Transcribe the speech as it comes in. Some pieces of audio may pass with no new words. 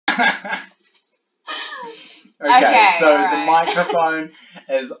Okay, so right. the microphone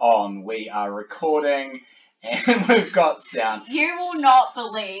is on. We are recording and we've got sound. You will not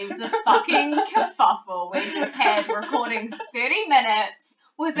believe the fucking kerfuffle we just had recording 30 minutes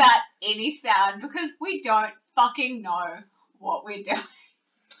without any sound because we don't fucking know what we're doing.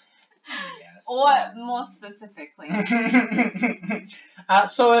 Yes. Or more specifically.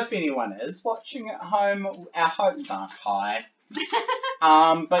 So if anyone is watching at home, our hopes aren't high.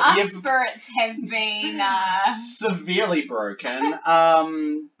 But our spirits have been severely broken.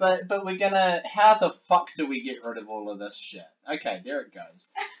 But we're gonna. How the fuck do we get rid of all of this shit? Okay, there it goes.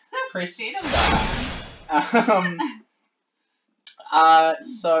 Press start.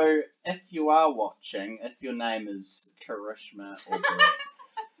 So if you are watching, if your name is Karishma or Brett,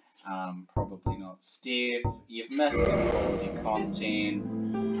 probably not Steph, you've missed some quality content.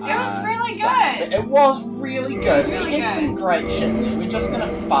 It was really good. It was really good. Really we had good. some great shit there. We're just going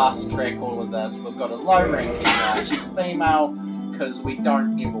to fast track all of this. We've got a low ranking now. She's female because we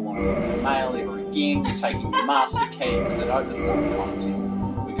don't ever want to look at a male ever again. We're taking the master key because it opens up content.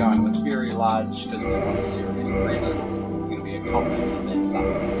 We're going with very large because we want a serious presence. We're going to be a common because that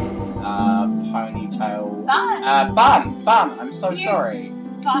sucks. Ponytail. Bun. I'm so sorry.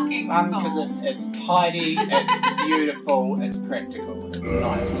 Fucking because it's tidy, it's beautiful, it's practical, it's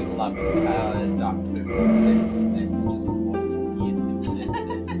nice, we love it. Dark purple, that's just what we get.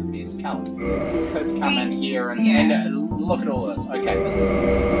 It's the best colour. You could come in here and look at all this. Okay, look at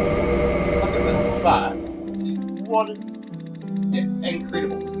this, but what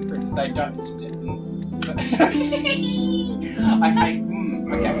incredible. They don't I hate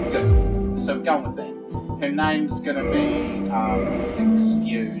okay, good. So we're going with that. Her name's gonna be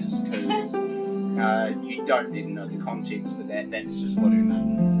excused because you don't need to know the context for that. That's just what her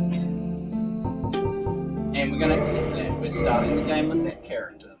name is, and we're gonna accept that. We're starting the game with that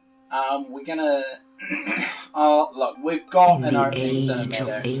character. We're gonna. Oh look, we've got an opening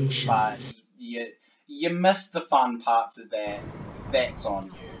cinematic, but you missed the fun parts of that. That's on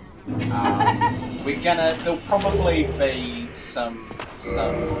you. There'll probably be some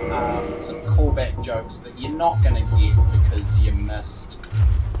callback jokes that you're not gonna get because you missed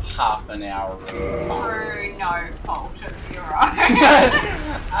half an hour of fun. Through no fault of your own.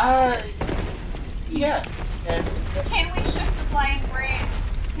 Yeah. Can we shift the blame, Brett?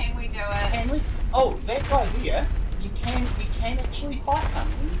 Can we do it? Can we? Oh, that guy there. You can actually fight him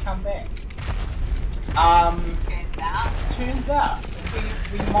when you come back. Turns out.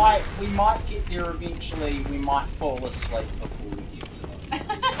 We might get there eventually. We might fall asleep before we get to them.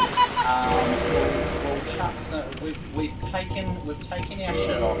 We've taken our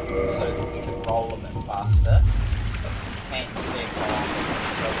shit off so that we can roll a bit faster. Put some pants back on.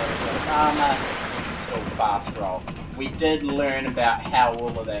 A little bit of armor. Still fast roll. We did learn about how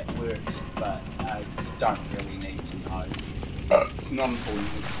all of that works, but you don't really need to know. It's not important.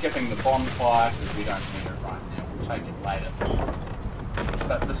 We're skipping the bonfire because we don't need it right now. We'll take it later.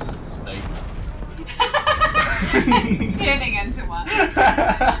 But this is a speed It's turning into one.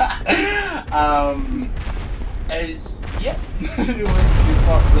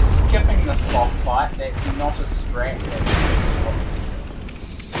 We're skipping this boss fight. That's not a strat. That's just what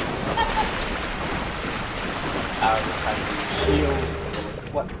we're taking the shield.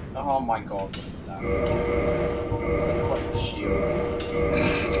 What? Oh my god. What the shield?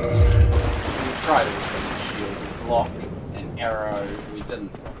 We'll try to open the shield. Block. Arrow, we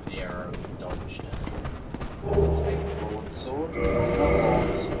didn't want the arrow, we dodged it. Take a broadsword, it's not a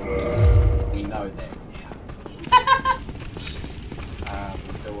long sword. We know that now.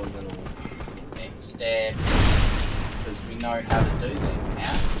 We'll do a little backstab, because we know how to do that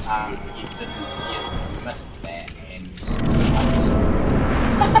now. You missed that, and you still like sword.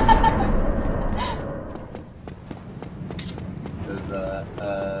 There's a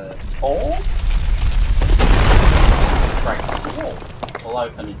hole. Break the wall. We'll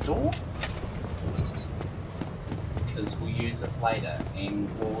open a door because we'll use it later, and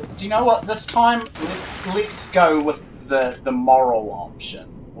we'll. Do you know what? This time, let's go with the moral option.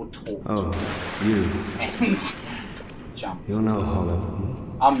 We'll talk. Oh, you. And jump. You're no hollow.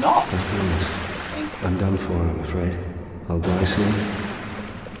 I'm not. I'm done for, I'm afraid. I'll die soon,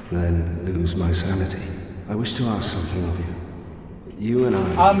 then lose my sanity. I wish to ask something of you. You and I.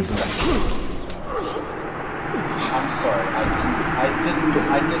 I'm sorry, I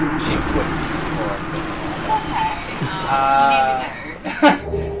didn't check with you. Okay, you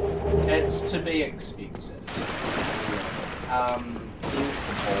never do. It's to be expected. Here's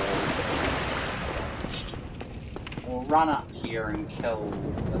the ball. We'll run up here and kill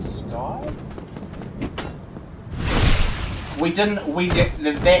this guy. We didn't. We did.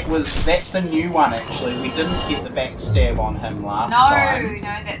 That's a new one actually. We didn't get the backstab on him last time.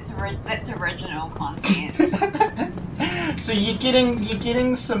 No, that's original content. So you're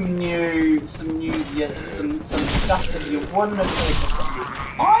getting some stuff that you wouldn't have expected.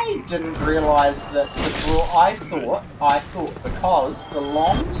 I didn't realise that I thought because the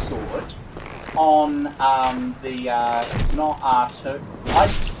long sword on it's not R2. I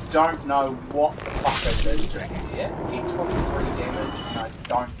don't know what the fuck I did just there. He took 3 damage and I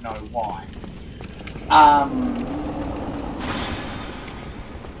don't know why.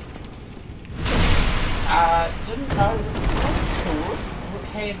 Didn't know that the long sword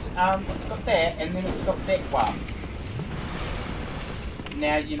had it's got that and then it's got that one.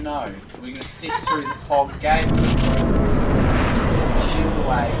 Now you know. We're gonna step through the fog gate. Shoot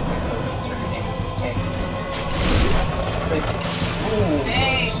away because 2 damage attacks.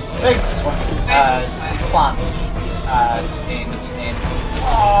 Big swing. Plunge. And she's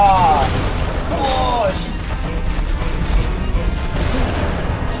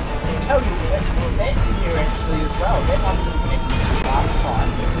I tell you that's new actually as well. That one didn't happen last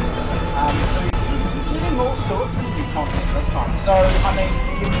time. So you're getting all sorts of new content this time. So I mean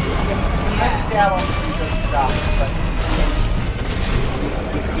you missed out on some good stuff, but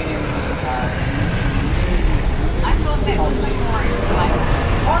you're getting I thought that was more like.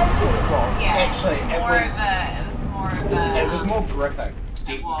 I thought it was. Yeah, actually, it was more gripping,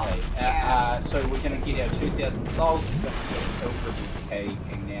 definitely. Yeah. So we're going to get our 2,000 souls, we've got the Pilgrim's Key,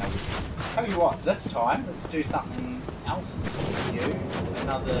 and now tell you what, this time let's do something else for you.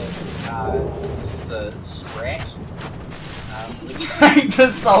 Another, this is a strat. Let's take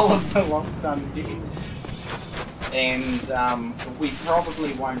the soul of the lost undead. And we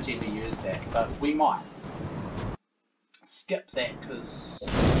probably won't ever use that, but we might. Skip that because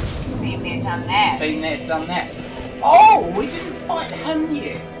been there, done that. Been there, done that. Oh, we didn't fight him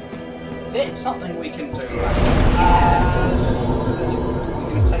yet. That's something we can do later. We're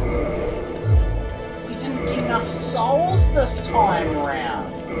gonna take some. We didn't get enough souls this time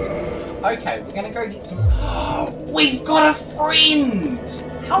round. Okay, we're gonna go get some. We've got a friend.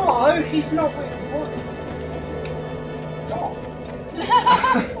 Hello, he's not. What? He's gone.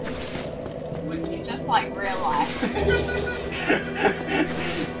 Just like real life.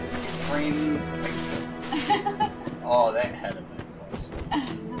 Friends. Oh, that had a bit close.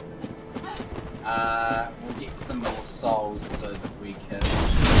 We'll get some more souls so that we can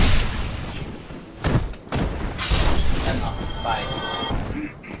enough faith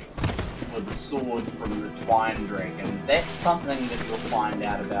with the sword from the Twine Dragon. That's something that you'll find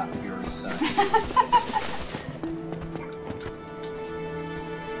out about very soon.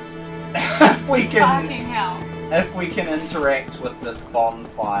 If we can interact with this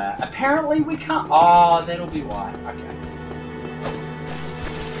bonfire. Apparently we can't. Oh, that'll be why. Okay.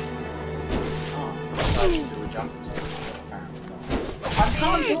 Oh, I can do a jump attack. Apparently not. I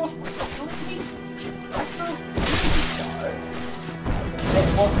can't do a. I can't. That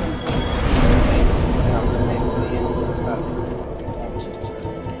wasn't.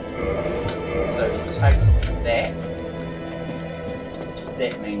 So you take that.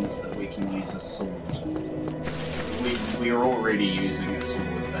 That means that we can use a sword. We're already using a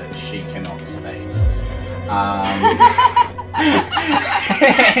sword, but she cannot speak.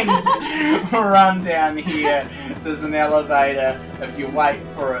 And run down here. There's an elevator. If you wait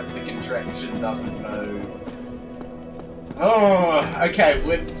for it, the contraption doesn't move. Oh, okay,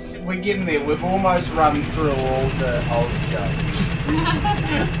 we're getting there. We've almost run through all the old jokes.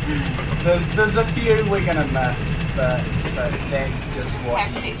 There's a few we're gonna miss, but that's just what. We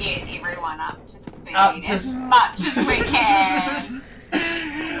have to get everyone up to speed as much as we can.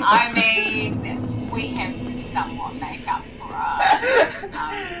 I mean, we have to somewhat make up for our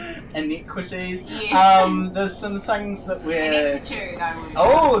inequities. Yeah. There's some things that we're. Ineptitude, I would.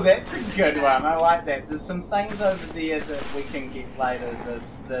 Oh, that's a good one. I like that. There's some things over there that we can get later.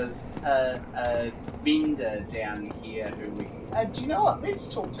 There's a vendor down here who we can. Do you know what? Let's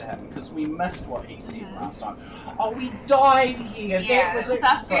talk to him because we missed what he said last time. Oh, we died here. Yeah, that was our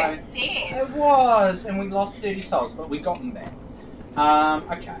first death. It was, and we lost 30 souls, but we got them back.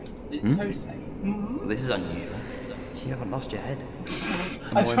 Okay, let's go see. Well, this is unusual. You haven't lost your head.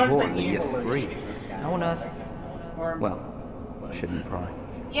 I More don't importantly, think you're free. How on earth? Or, Well, I shouldn't pry.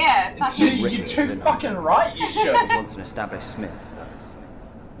 Yeah, fucking. You're too fucking right. You should. I was once an established smith.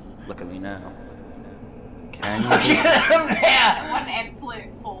 Look at me now. Can you? Look at him now. What an absolute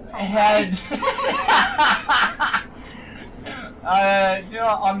fool from Head. Do you know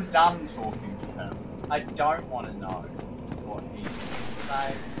what? I'm done talking to him. I don't want to know what he can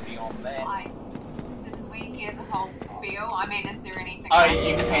say beyond that. I didn't we hear the whole spiel? I mean, is there anything? Oh, else?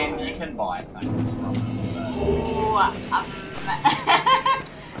 you can buy things from them. Ooh,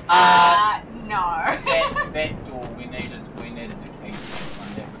 no. That door we needed a key to that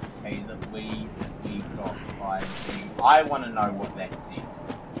one. That was a key that we got by the. I want to know what that says.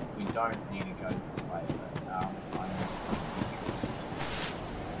 We don't need to go this way, but I'm interested.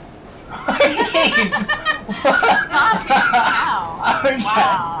 Okay,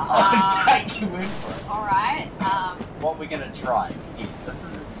 I'll take your word for it. Alright, what we're gonna try.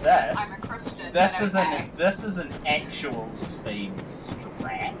 Yeah, I'm a Christian. This is an actual speed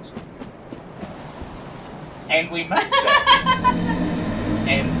strat. And we missed it.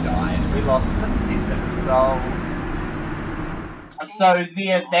 And died. We lost 66 souls. So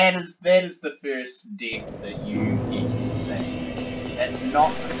that is the first death that you get to see. That's not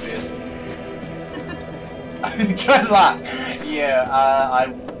the first. Good luck. Yeah,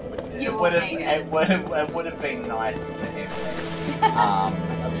 it would have been nice to have that.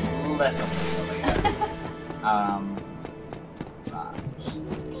 A little earlier. But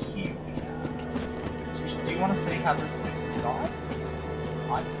here we are. Do you want to see how this person died?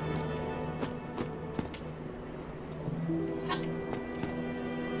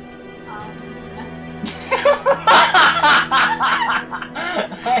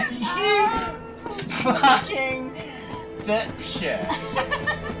 You fucking dipshit.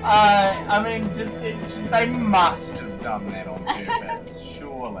 I mean, they must have done that on purpose,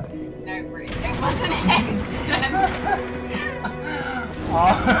 surely. No, Brett, it wasn't an accident. Oh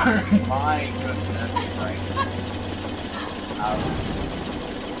my goodness gracious.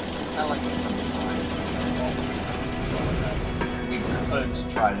 Telling me something we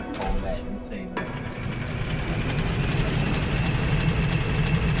could try to pull that and see that.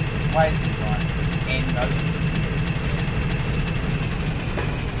 Waste of time and no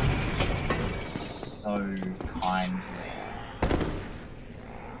so kindly.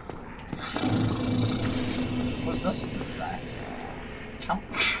 What's this one say? Come.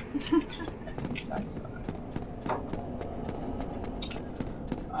 Say so.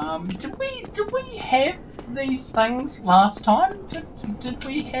 Did we have these things last time? Did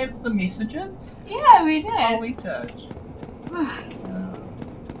we have the messages? Yeah, we did. Oh, we did.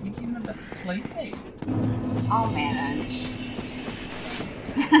 You're getting a bit sleepy. I'll manage.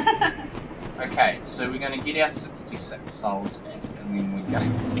 Okay, so we're going to get our 66 souls back, and then we're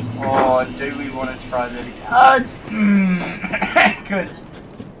going. Oh, do we want to try that again? Oh, good.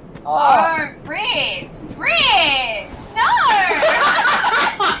 Oh, Brett! No!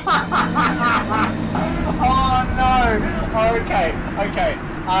 Oh no! Okay.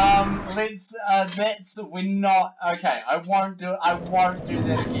 We're not, okay, I won't do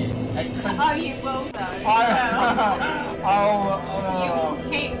that again. Oh, you will though. You will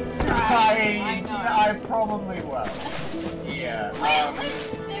keep trying. I probably will. Yeah. Let's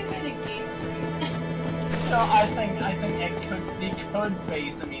do it again. So I think there could be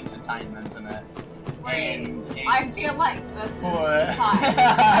some entertainment in it. And I feel like this is the time.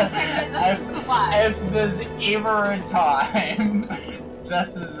 I think that this is the one. If there's ever a time,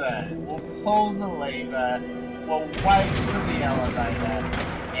 this is it. We'll pull the lever, we'll wait for the elevator,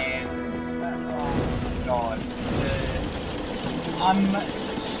 and oh god,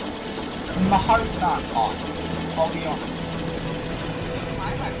 my hopes aren't high. I'll be honest.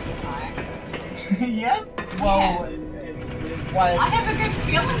 My hopes are high. Yeah. Well. Yeah. I have a good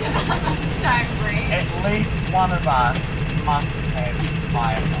feeling about this time, Brett. At least one of us must have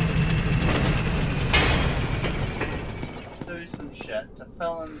higher hopes. Do some shit to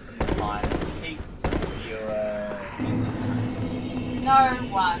fill in some time and keep the viewer entertained. No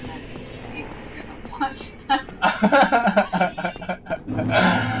one is ever gonna watch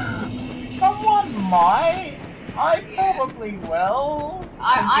this. Someone might. I probably will.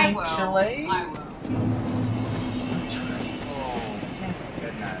 Eventually. I will.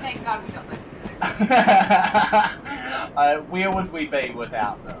 Thank God we got those 6. Where would we be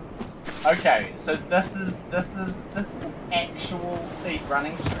without them? Okay, so this is an actual speed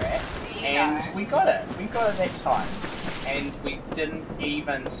running strat, and we got it. We got it that time, and we didn't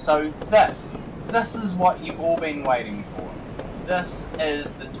even. So this is what you've all been waiting for. This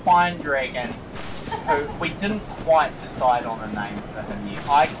is the Twine Dragon. Who we didn't quite decide on a name for him yet.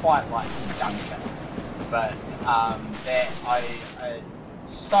 I quite liked Duncan, but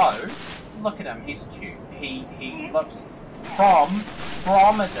so, look at him, he's cute. He looks from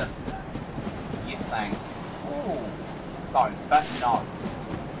a distance. You think, ooh, no, but no.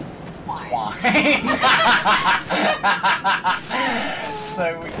 Twine. So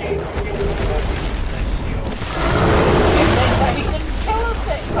we get the shield. And that's how he didn't kill us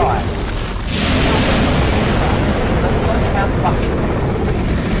that time. our fucking uses. We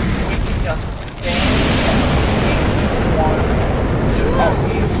can just stand here and we won't do what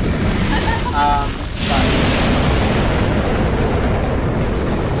we do.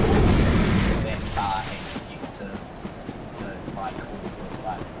 But that car and get to the like all the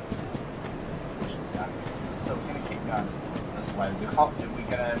like. So we're gonna keep going this way. We've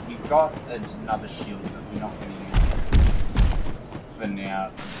got another shield, but we're not gonna use it for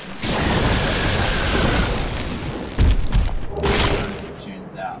now. As it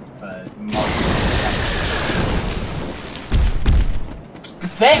turns out, for most of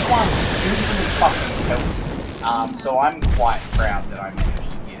that one usually fucking kills me. So I'm quite proud that I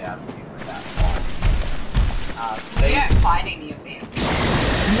managed to get out of here without fighting. You don't fight any of them.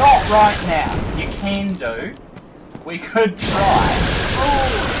 Not right now. You can do. We could try. Oh,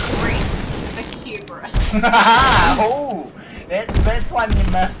 great. The hubris. Oh, that's one you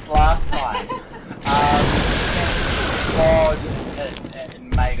missed last time. God, it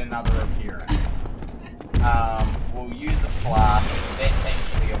made another appearance. We'll use a flask. That's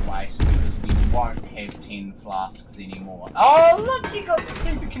actually a waste because we won't have 10 flasks anymore. Oh, look, you got to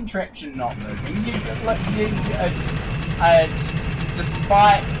see the contraption not moving.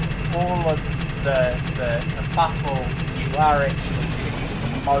 Despite all of the kerfuffle, you are actually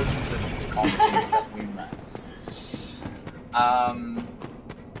getting most of the content that we miss.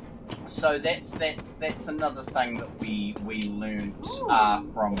 So that's another thing that we learnt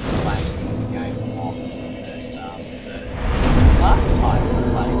from playing the game a lot, isn't it? Last time we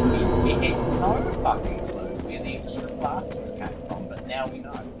played, we had no fucking clue where the extra flasks came from, but now we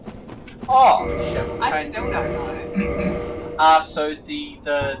know. Oh shit! I still don't know. So they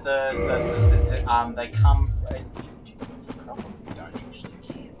come. You probably don't actually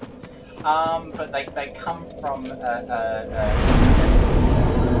care. But they come from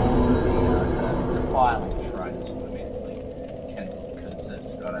filing shrines automatically, because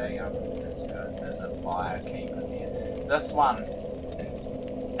it's got there's a fire keep in there. This one,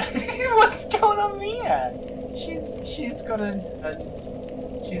 what's going on there? She's got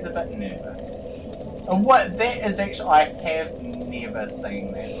she's a bit nervous. And what that is actually, I have never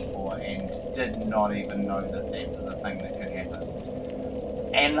seen that before and did not even know that was a thing that could happen.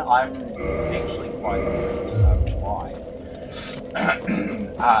 And I'm actually quite intrigued to know why.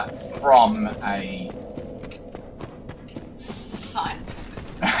 From a scientific.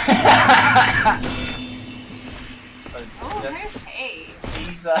 So who's he?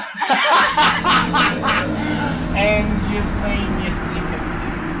 He's and you've seen your second.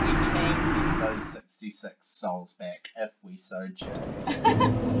 We can get those 66 souls back if we so choose.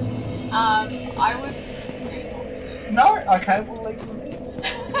 I would prefer not to. No? Okay, we'll leave them there.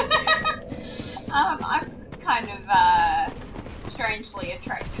 I'm kind of strangely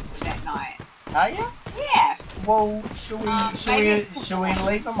attracted to that knight. Are you? Yeah. Well, should we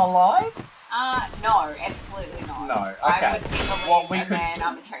leave them alive? No, absolutely not. No, okay. I would never What leave we a could man do-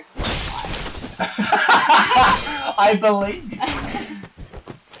 I'm attracted to alive. I believe you.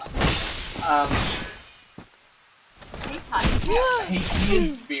 He's hard to get. He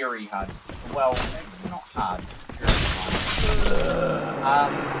is very hard. Well, maybe not hard, just very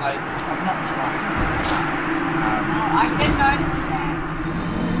hard. I'm not trying. I did notice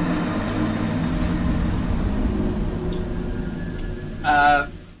that.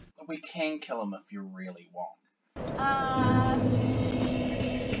 We can kill him if you really want. I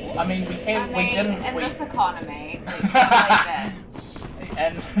mean, we didn't. In this economy, we can believe it.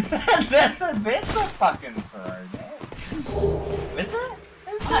 And that's a fucking throw, man. Is it?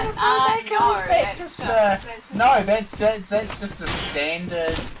 Is that a throwback? No, Or is that that's just a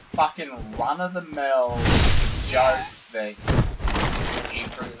standard fucking run-of-the-mill joke that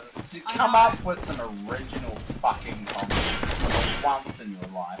you come up with some original fucking comedy for once in your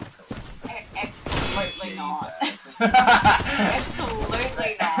life, correct? Absolutely not. Jesus.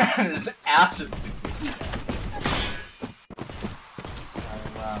 Absolutely not. That is out of the question. So,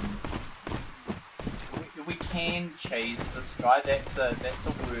 we can chase this guy. That's a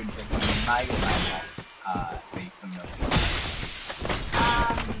word that you may or may not be familiar with.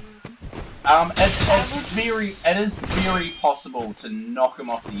 It is very possible to knock him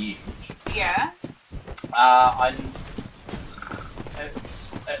off the edge. Yeah.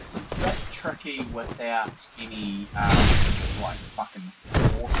 It's a bit tricky without any like fucking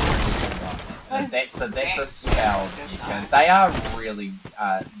force or anything like that. That's a spell you can. They are really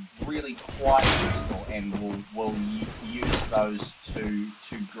quite useful, and we'll use those to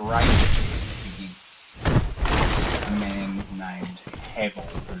great effect against a man named Havel,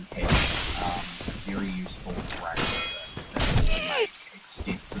 who has a very useful ray that we make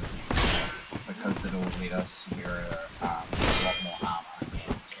extensively because it'll let us wear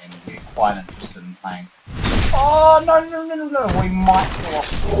quite interested in playing. Oh, no, we might kill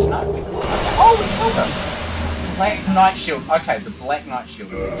off. No, we didn't. Oh, we killed him! Black Knight Shield. Okay, the Black Knight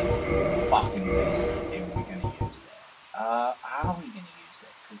Shield is actually fucking decent, and we're gonna use that. Are we gonna use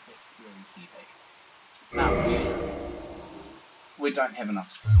it? Because that's very heavy. No, we'll use it. We don't have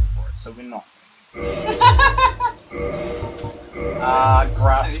enough strength for it, so we're not gonna use it.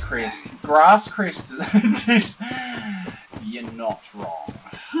 Grass Crest. Grass Crest is... You're not wrong.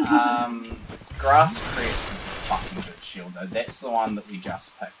 Grass Crest is a fucking good shield though. That's the one that we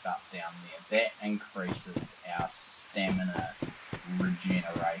just picked up down there. That increases our stamina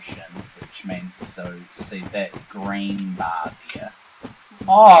regeneration, which means, so see that green bar there.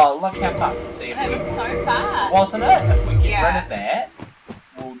 Oh, look how far. See, That was so fast. wasn't it? If we get rid of that,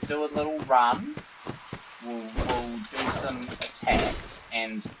 we'll do a little run. We'll do some attacks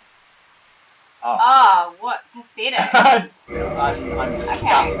and. Oh, what pathetic. I'm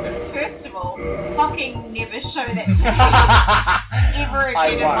disgusted. Okay, first of all, fucking never show that to me ever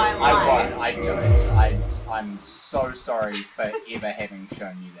again in my life. I don't. I'm so sorry for ever having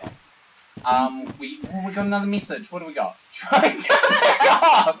shown you that. We got another message. What do we got? Try to turn it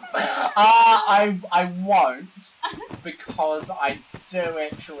off. I won't, because I do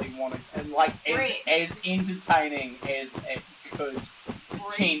actually want to, like, as entertaining as it could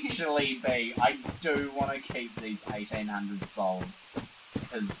potentially be, I do want to keep these 1800 souls,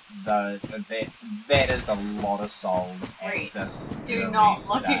 because that is a lot of souls at this do early not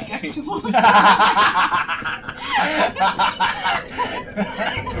look stage. at giftable.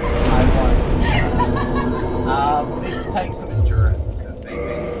 Let's take some endurance, because that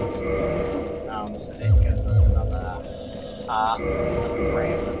so that gives us another half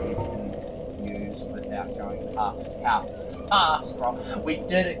kilogram that we can use without going past our fast roll. We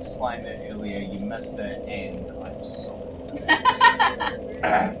did explain that earlier, you missed it, and I'm sorry.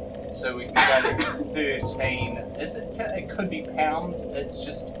 So we can go to 13. It could be pounds. It's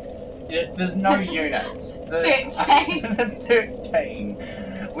just there's no units. 13. 13.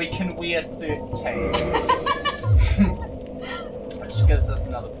 We can wear 13. Which gives us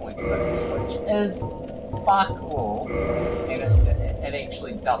another 0.6, which is fuck all, and it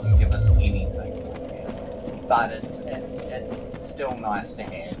actually doesn't give us anything. But it's still nice to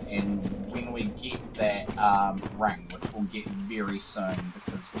have, and when we get that ring, which we'll get very soon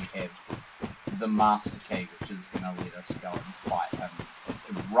because we have the Master Key, which is going to let us go and fight him.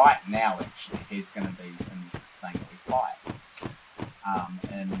 Right now, actually, he's going to be the next thing we fight.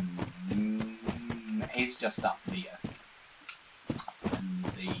 And he's just up there in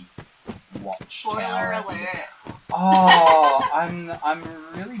the watchtower. Spoiler alert. Oh, I'm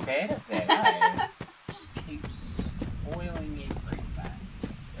really bad at that. Keeps spoiling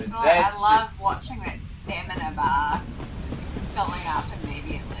everything. I love watching that stamina bar just filling up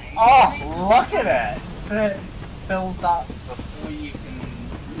immediately. Oh, look at it! It fills up before you can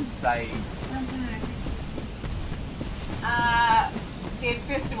say. Steve,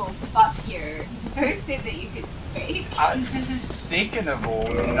 first of all, fuck you. Who said that you could speak? Second of all,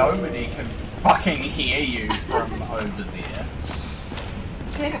 nobody can fucking hear you from over there.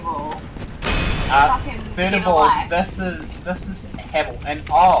 Third of all, third of all, this is Havel, and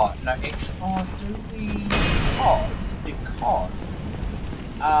no, actually, do we? Because he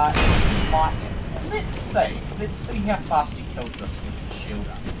might. Let's see how fast he kills us with the shield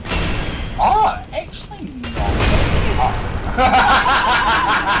up. Oh, actually not.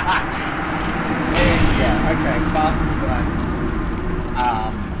 Yeah, okay, faster than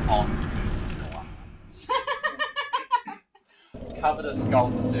on first ones. Covered a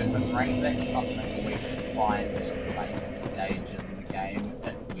gold serpent ring. That's something we can find at a later stage in the game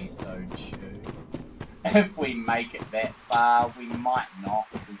if we so choose. If we make it that far, we might not,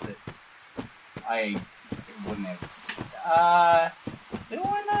 because it's. I wouldn't have. Do I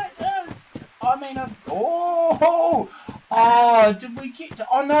know this? I mean, did we get to?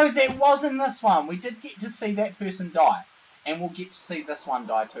 Oh no, that wasn't this one. We did get to see that person die, and we'll get to see this one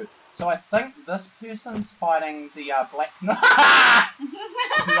die too. So I think this person's fighting the Black Knight.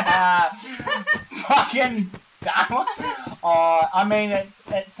 Yeah, fucking dumb. I mean,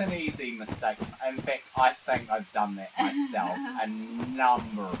 it's an easy mistake. In fact, I think I've done that myself a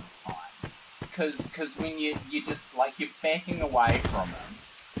number of times. Because when you just like you're backing away from him.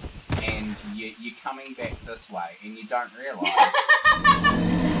 And you're coming back this way, and you don't realise. Did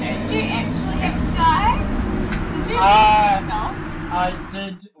you actually have to die? Did you I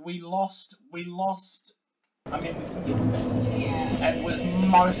did. We lost. I mean, we can get back. Yeah. It was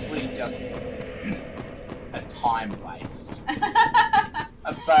mostly just a time waste.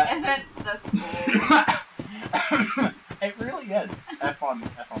 But isn't this It really is, if I'm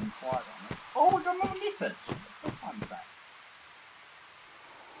quite honest. Oh, we got another message. What's this one say?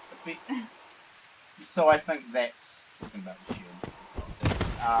 So I think that's talking about the shield.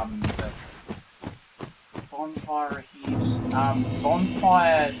 The bonfire ahead.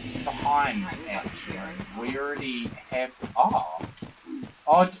 Bonfire behind, actually. We already have...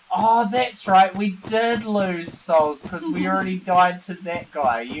 Oh, that's right. We did lose souls because we already died to that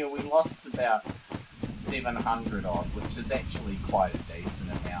guy. Yeah, we lost about 700 odd, which is actually quite a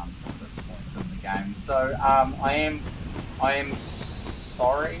decent amount at this point in the game. So I am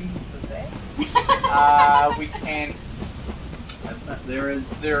sorry for that. We can. There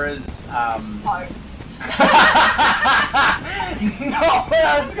is. Oh. Not what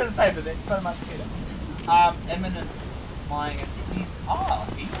I was gonna say, but that's so much better. Imminent flying. He is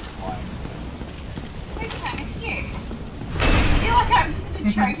flying. He's kind of cute. I feel like I'm just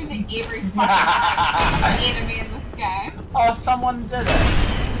attracted to every fucking enemy in this game. Oh, someone did it.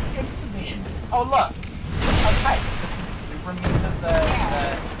 Good for them. Oh, look. Okay, remember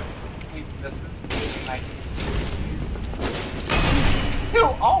this is where we make this use.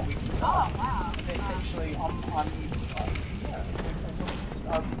 Oh, we can. Oh, wow. That's actually, yeah,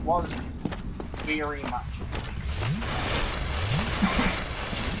 I was very much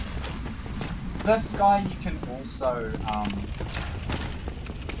This guy you can also,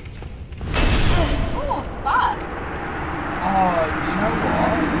 Oh, fuck. Oh, do you know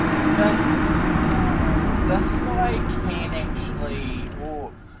what? This guy can actually,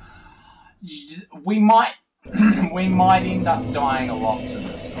 we might end up dying a lot to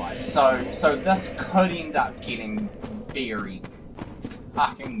this guy. So this could end up getting very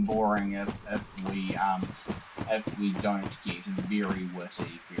fucking boring if we don't get very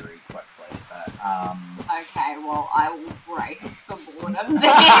witty very quickly. But okay, well I will brace for boredom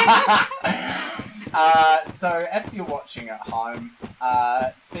then. So if you're watching at home,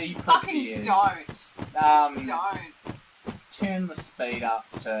 be prepared. Fucking don't. Don't. Turn the speed up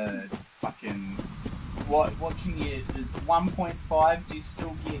to fucking what can you? Is 1.5? Do you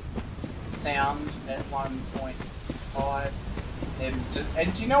still get sound at 1.5?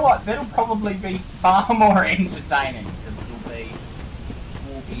 And do you know what? That'll probably be far more entertaining because will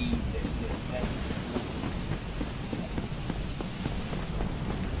be.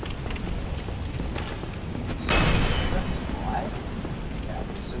 So this guy. Okay,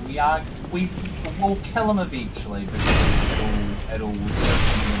 so we'll kill him eventually because it'll give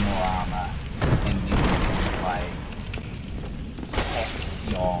him more armor, and then we can play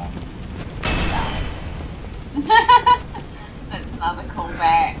Passion. That's another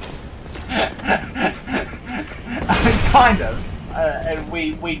callback. Kind of. And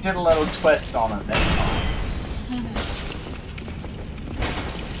we did a little twist on it that time.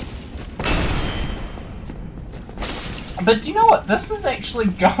 But do you know what? This is actually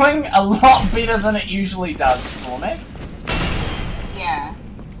going a lot better than it usually does for me. Yeah.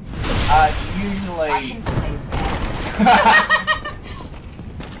 Usually... I can believe that.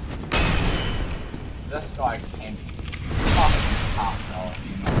 This guy can be fucking tough though,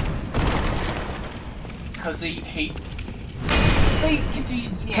 you know. Because he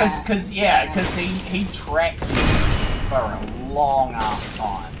tracks you for a long ass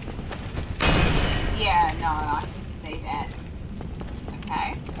time. Yeah, no, I can see that.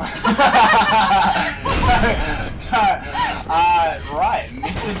 Okay. Right,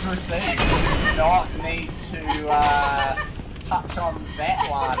 message received. Do not need to touch on that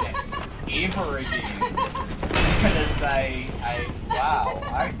one ever again. It is a wow,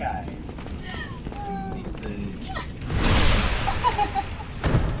 okay. Message.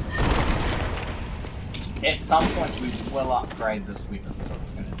 At some point we will upgrade this weapon, so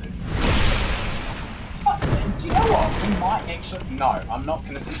it's going to do. Do you know what? We might actually... No, I'm not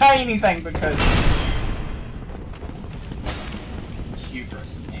going to say anything because...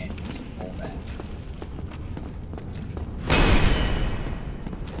 hubris and all that.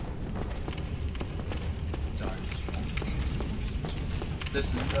 Don't.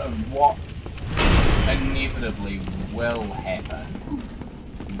 This is what inevitably will happen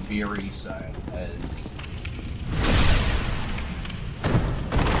very soon is...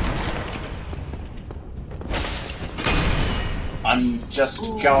 I'm just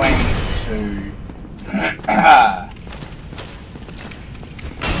going to...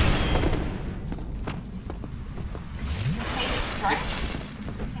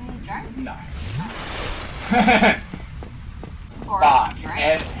 No. But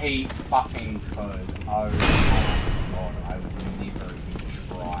if he fucking could, oh my god, I would never even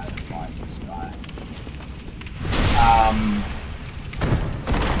try to fight this guy.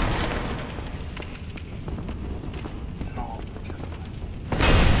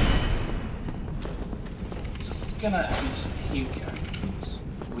 gonna. Here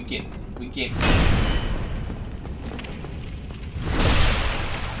we go. We get.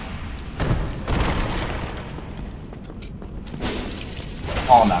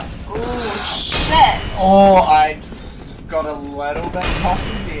 Oh no. Ooh, shit. Oh, I got a little bit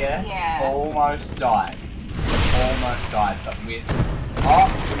cocky there. Yeah. Almost died. But we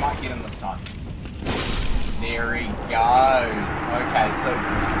might get him this time. There he goes. Okay, so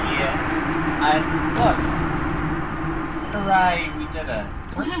yeah. And look. Hooray, we did it.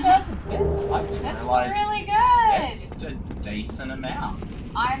 3,000 bits. I didn't That's realise. really good. That's a decent amount.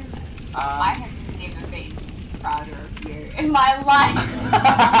 I have never been prouder of you in my life.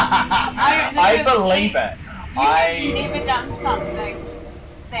 I believe it. You've never done something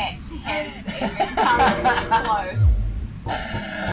that has even come close.